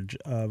verge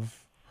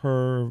of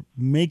her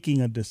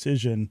making a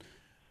decision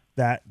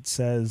that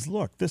says,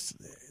 look, this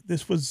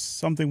was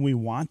something we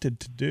wanted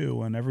to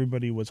do and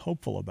everybody was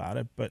hopeful about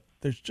it, but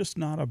there's just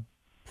not a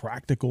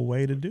practical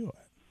way to do it?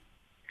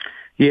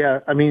 Yeah,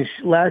 I mean,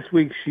 last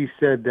week she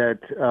said that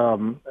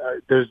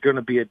there's going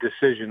to be a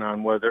decision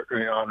on whether,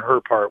 on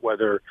her part,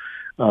 whether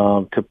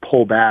to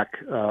pull back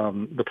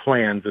the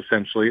plans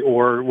essentially,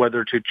 or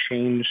whether to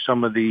change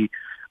some of the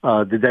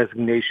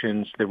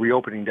designations, the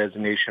reopening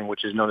designation,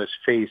 which is known as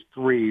Phase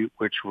 3,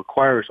 which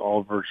requires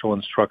all virtual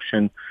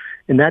instruction,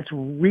 and that's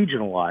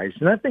regionalized.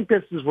 And I think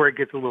this is where it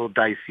gets a little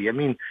dicey. I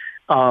mean,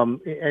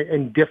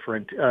 and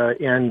different.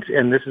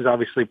 And this is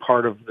obviously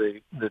part of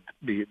the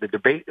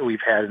debate that we've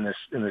had in the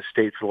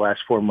state for the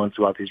last 4 months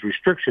about these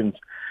restrictions.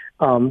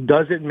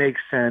 Does it make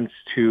sense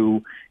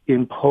to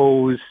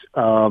impose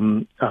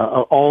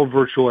all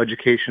virtual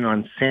education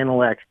on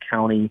Sanilac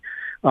County,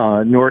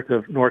 north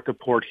of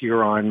Port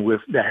Huron,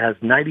 that has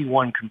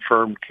 91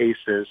 confirmed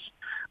cases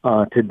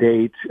to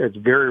date? It's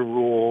very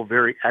rural,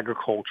 very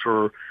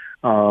agriculture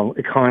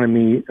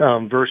economy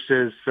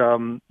versus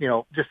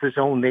just its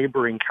own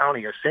neighboring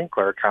county of St.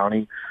 Clair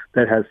County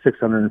that has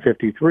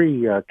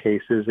 653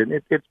 cases, and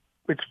it's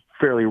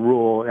fairly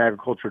rural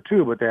agriculture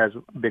too, but it has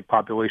a big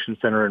population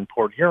center in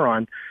Port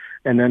Huron.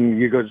 And then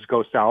you just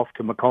go south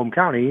to Macomb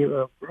County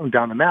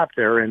down the map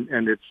there,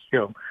 and it's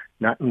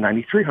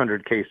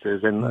 9,300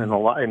 cases and a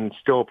lot, and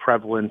still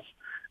prevalence.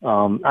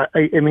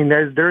 I mean,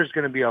 there's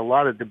going to be a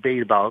lot of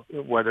debate about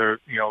whether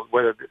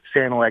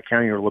Sanilac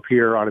County or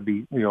Lapeer ought to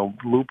be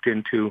looped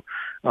into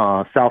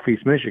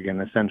Southeast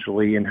Michigan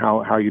essentially, and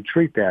how you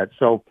treat that.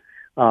 So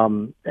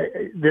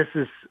this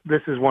is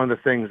one of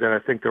the things that I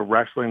think they're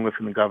wrestling with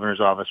in the governor's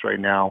office right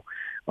now.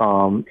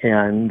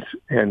 And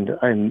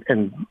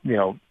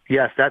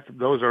yes,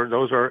 those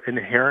are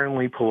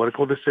inherently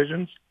political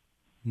decisions.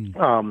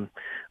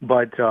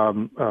 But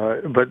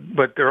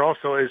there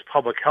also is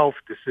public health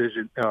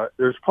decision.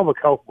 There's public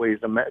health ways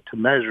to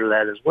measure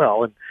that as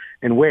well,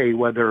 and weigh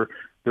whether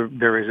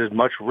there is as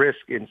much risk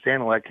in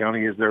Sanilac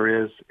County as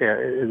there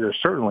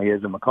certainly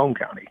is in Macomb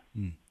County.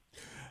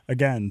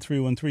 Again,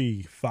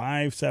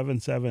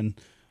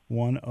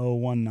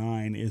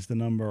 313-577-1019 is the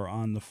number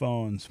on the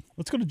phones.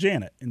 Let's go to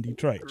Janet in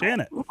Detroit.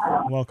 Janet,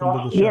 welcome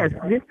to the show.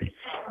 Yes,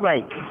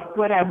 right.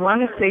 What I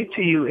want to say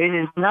to you, it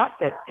is not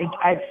that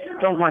I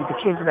don't want the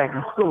kids back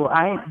in school,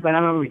 but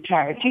I'm a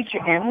retired teacher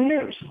and a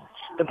nurse.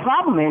 The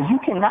problem is you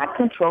cannot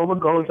control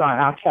what goes on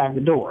outside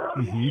the door.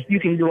 Mm-hmm. You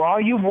can do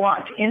all you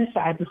want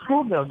inside the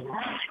school building.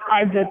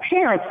 Are the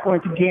parents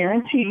going to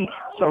guarantee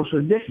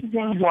social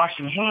distancing,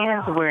 washing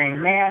hands, wearing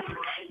masks?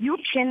 You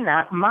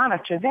cannot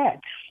monitor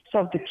that. So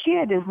if the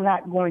kid is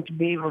not going to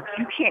be able,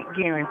 you can't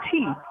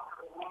guarantee.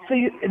 So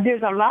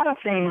there's a lot of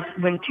things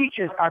when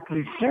teachers are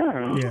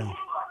concerned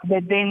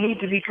that they need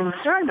to be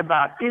concerned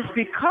about is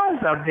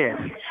because of this.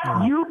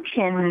 Yeah. You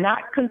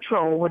cannot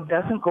control what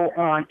doesn't go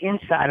on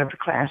inside of the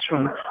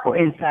classroom or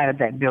inside of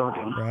that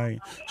building. Right.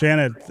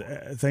 Janet,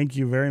 thank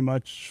you very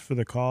much for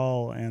the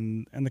call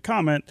and the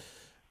comment.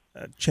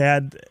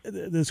 Chad,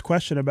 this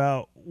question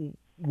about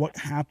what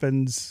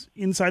happens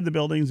inside the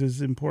buildings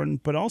is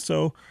important, but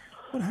also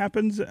what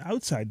happens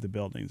outside the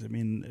buildings. I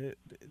mean,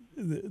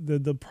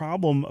 the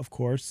problem, of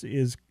course,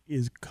 is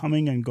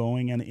coming and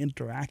going and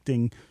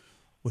interacting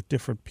with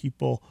different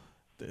people.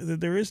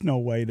 There is no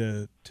way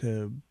to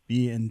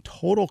be in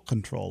total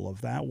control of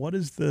that. What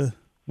is the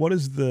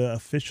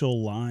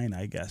official line,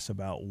 I guess,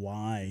 about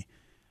why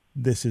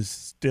this is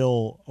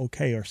still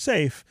okay or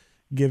safe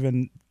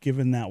given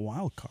that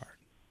wild card?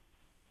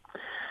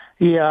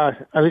 Yeah,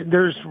 I mean,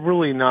 there's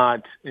really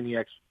not any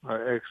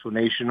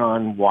explanation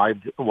on why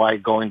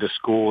going to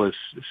school is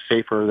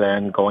safer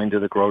than going to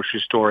the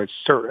grocery store. It's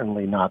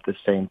certainly not the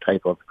same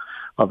type of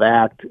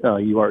act.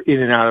 You are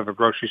in and out of a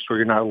grocery store.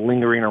 You're not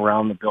lingering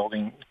around the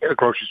building at a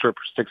grocery store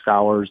for 6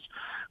 hours,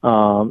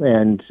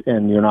 and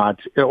you're not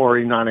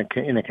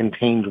in a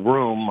contained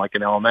room like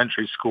an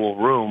elementary school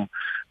room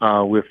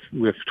with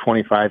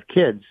 25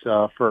 kids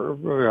for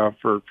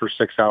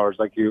 6 hours,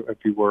 like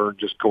if you were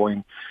just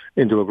going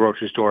into a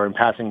grocery store and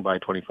passing by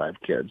 25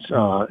 kids in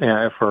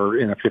a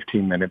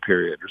 15-minute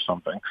period or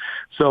something.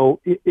 So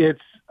it's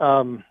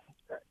I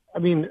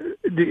mean,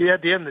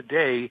 at the end of the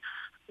day,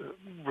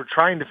 we're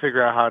trying to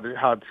figure out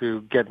how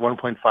to get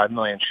 1.5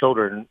 million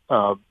children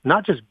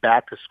not just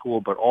back to school,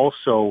 but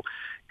also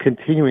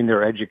continuing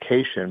their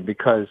education.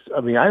 Because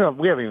I mean,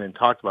 we haven't even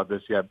talked about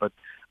this yet, but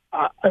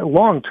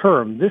long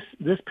term,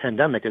 this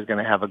pandemic is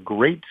going to have a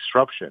great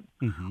disruption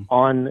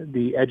on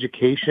the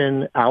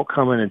education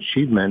outcome and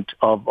achievement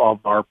of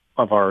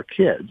our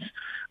kids.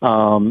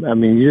 I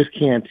mean, you just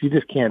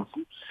can't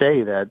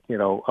say that,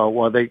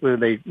 well,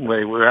 they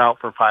were out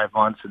for 5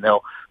 months and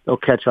they'll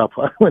catch up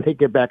when they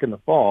get back in the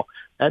fall.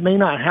 That may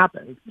not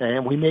happen,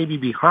 and we may be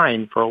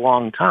behind for a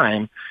long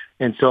time.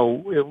 And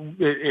so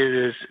it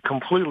is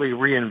completely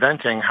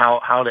reinventing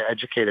how to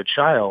educate a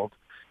child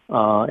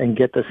and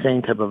get the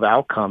same type of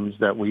outcomes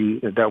that we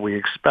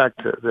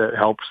expect that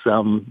helps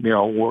them,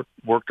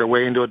 work their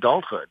way into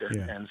adulthood.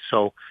 Yeah. And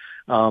so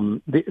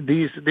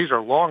these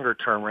are longer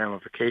term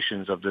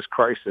ramifications of this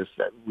crisis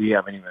that we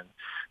haven't even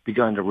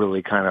begun to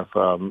really kind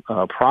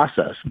of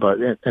process.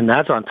 And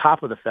that's on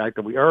top of the fact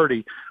that we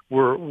already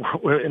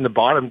we're in the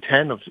bottom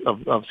 10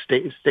 of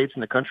states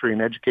in the country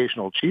in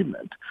educational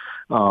achievement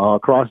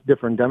across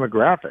different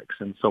demographics.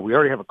 And so we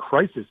already have a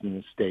crisis in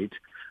the state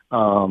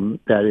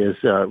that is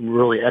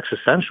really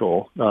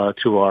existential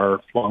to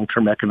our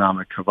long-term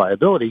economic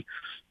viability.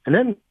 And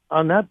then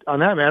on that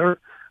matter,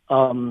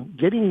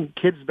 getting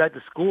kids back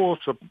to school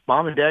so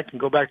mom and dad can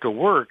go back to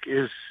work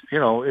is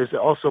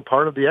also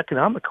part of the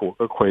economic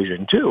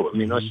equation too. I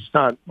mean, let's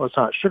not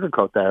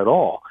sugarcoat that at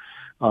all.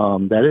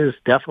 That is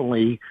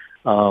definitely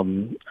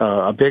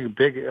a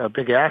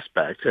big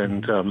aspect,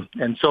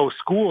 and so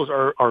schools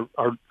are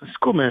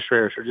school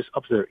administrators are just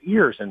up to their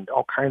ears in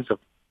all kinds of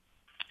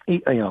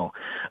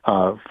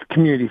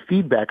community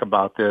feedback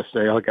about this.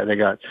 They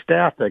got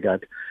staff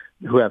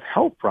who have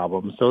health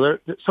problems. So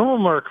some of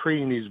them are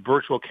creating these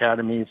virtual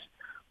academies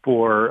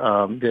for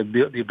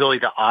the ability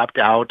to opt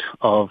out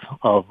of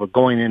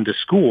going into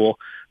school.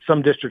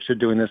 Some districts are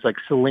doing this, like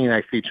Celine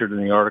I featured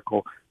in the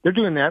article. They're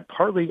doing that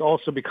partly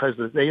also because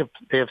they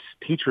have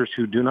teachers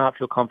who do not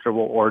feel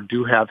comfortable or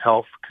do have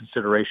health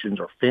considerations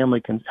or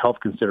family health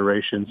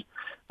considerations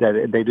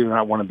that they do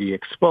not want to be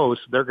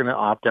exposed. So they're going to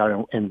opt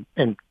out and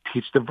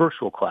teach the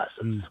virtual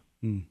classes.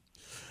 Mm-hmm.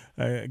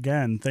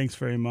 Again, thanks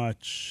very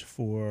much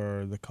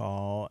for the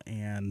call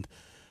and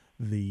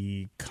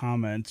the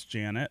comments,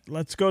 Janet.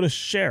 Let's go to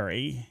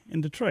Sherry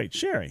in Detroit.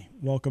 Sherry,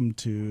 welcome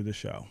to the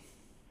show.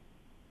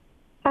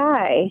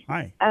 Hi.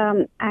 Hi.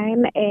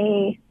 I'm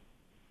a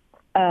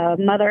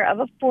mother of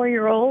a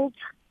 4-year-old,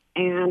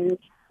 and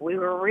we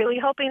were really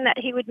hoping that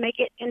he would make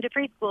it into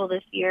preschool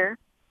this year,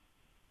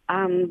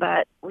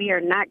 but we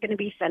are not going to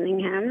be sending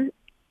him.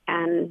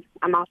 And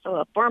I'm also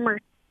a former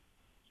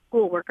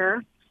school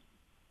worker.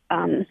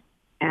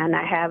 And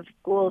I have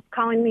schools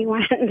calling me,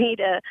 wanting me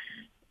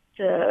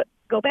to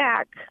go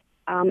back,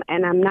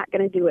 and I'm not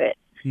going to do it.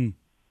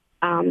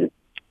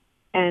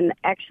 And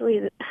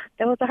actually,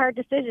 that was a hard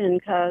decision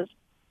because,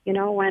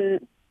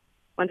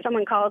 when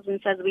someone calls and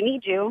says we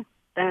need you,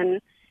 then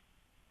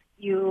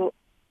you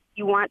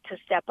want to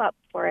step up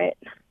for it.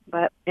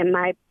 But in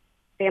my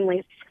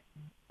family's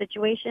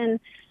situation,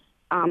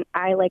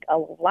 I, like a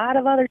lot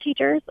of other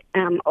teachers,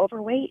 am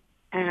overweight,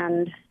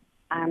 and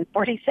I'm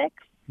 46.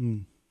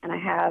 And I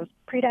have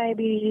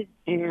prediabetes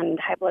and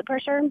high blood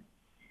pressure,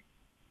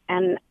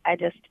 and I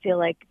just feel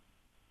like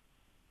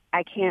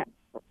I can't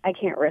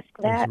risk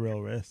that. It's a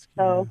real risk.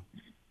 So,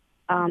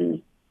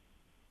 and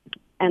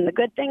the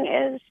good thing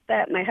is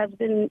that my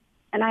husband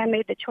and I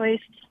made the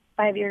choice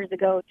 5 years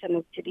ago to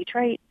move to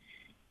Detroit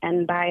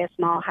and buy a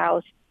small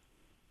house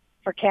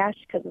for cash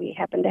because we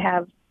happen to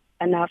have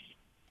enough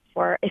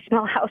for a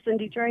small house in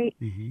Detroit.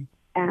 Mm-hmm.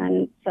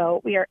 And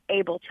so we are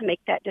able to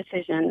make that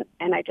decision.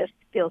 And I just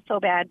feel so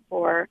bad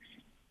for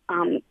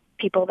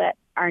people that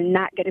are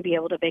not going to be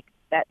able to make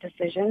that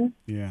decision,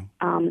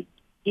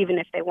 even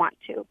if they want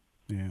to.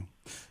 Yeah.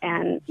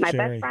 And my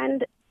best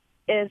friend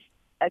is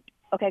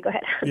okay. Go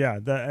ahead. Yeah,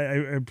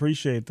 I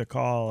appreciate the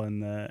call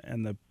and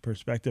the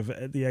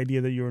perspective. The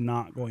idea that you're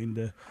not going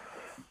to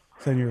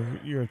send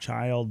your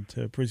child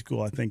to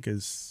preschool, I think,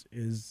 is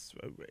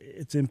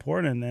it's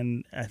important,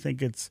 and I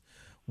think it's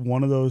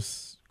one of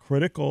those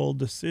critical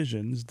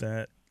decisions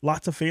that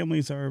lots of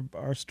families are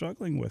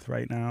struggling with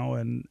right now,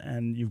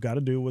 and you've got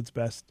to do what's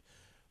best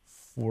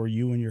for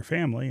you and your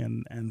family,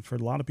 and for a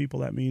lot of people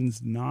that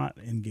means not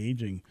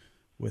engaging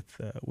with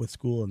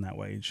school in that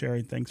way. And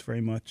Sherry, thanks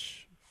very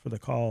much for the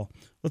call.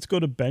 Let's go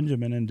to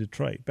Benjamin in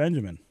Detroit.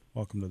 Benjamin,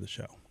 welcome to the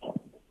show.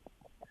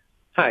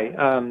 Hi,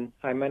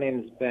 my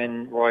name is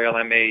Ben Royal.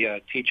 I'm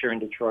a teacher in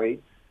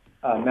Detroit,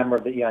 a member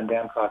of the Eon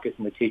Dam Caucus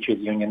and the Teachers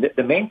Union.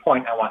 The main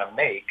point I want to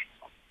make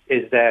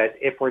is that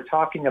if we're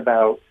talking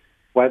about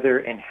whether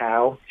and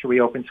how to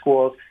reopen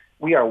schools,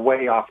 we are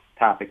way off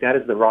topic. That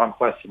is the wrong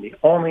question. The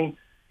only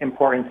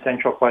important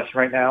central question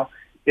right now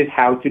is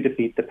how to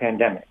defeat the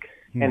pandemic.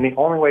 And the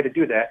only way to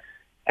do that,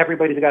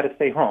 everybody's got to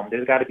stay home.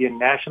 There's got to be a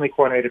nationally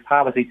coordinated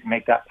policy to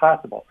make that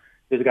possible.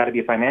 There's got to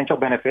be financial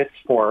benefits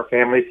for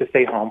families to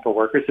stay home, for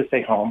workers to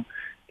stay home.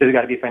 There's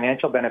got to be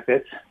financial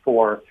benefits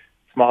for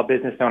small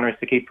business owners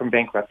to keep from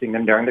bankrupting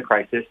them during the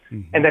crisis.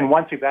 Mm-hmm. And then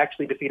once we've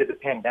actually defeated the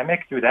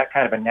pandemic through that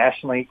kind of a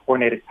nationally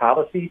coordinated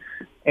policy,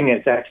 and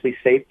it's actually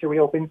safe to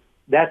reopen,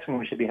 that's when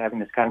we should be having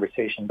this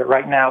conversation. But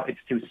right now, it's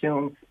too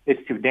soon.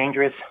 It's too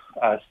dangerous.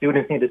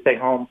 Students need to stay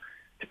home.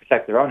 to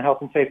protect their own health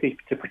and safety,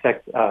 to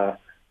protect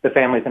the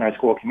families in our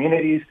school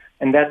communities,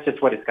 and that's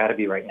just what it's got to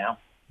be right now.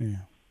 Yeah.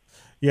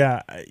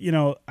 Yeah,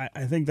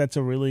 I think that's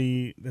a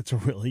really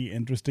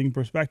interesting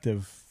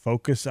perspective.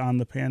 Focus on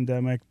the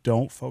pandemic.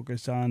 Don't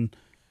focus on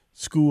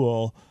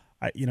school.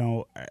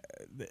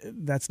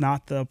 That's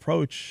not the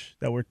approach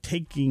that we're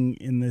taking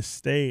in this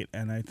state,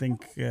 and I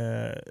think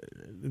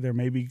there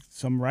may be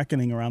some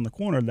reckoning around the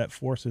corner that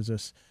forces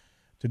us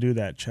to do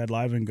that. Chad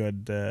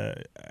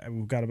Livengood,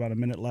 we've got about a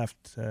minute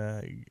left.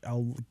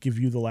 I'll give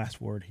you the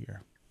last word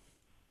here.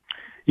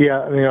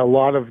 Yeah, I mean, a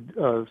lot of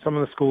some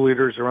of the school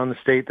leaders around the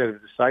state that have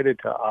decided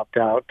to opt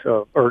out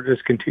or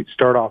just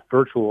start off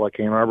virtual, like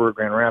Ann Arbor,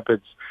 Grand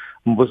Rapids,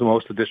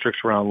 most of the districts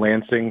around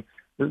Lansing.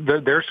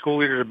 Their school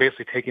leaders are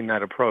basically taking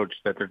that approach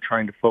that they're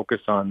trying to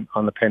focus on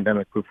the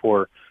pandemic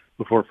before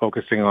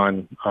focusing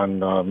on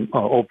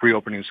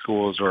reopening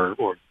schools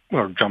or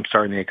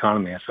jumpstarting the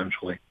economy,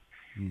 essentially.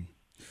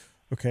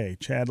 Okay,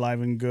 Chad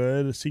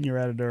Livengood, senior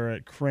editor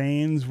at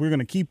Crain's. We're going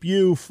to keep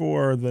you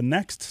for the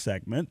next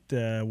segment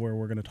where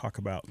we're going to talk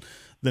about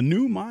the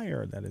new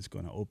Meijer that is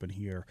going to open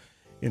here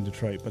in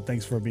Detroit. But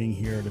thanks for being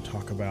here to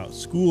talk about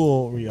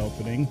school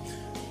reopening.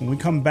 When we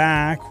come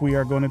back, we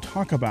are going to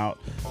talk about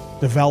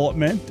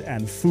development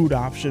and food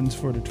options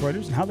for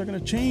Detroiters and how they're going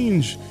to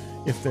change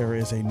if there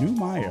is a new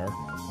Meijer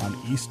on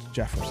East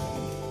Jefferson.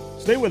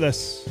 Stay with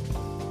us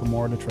for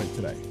more Detroit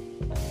Today.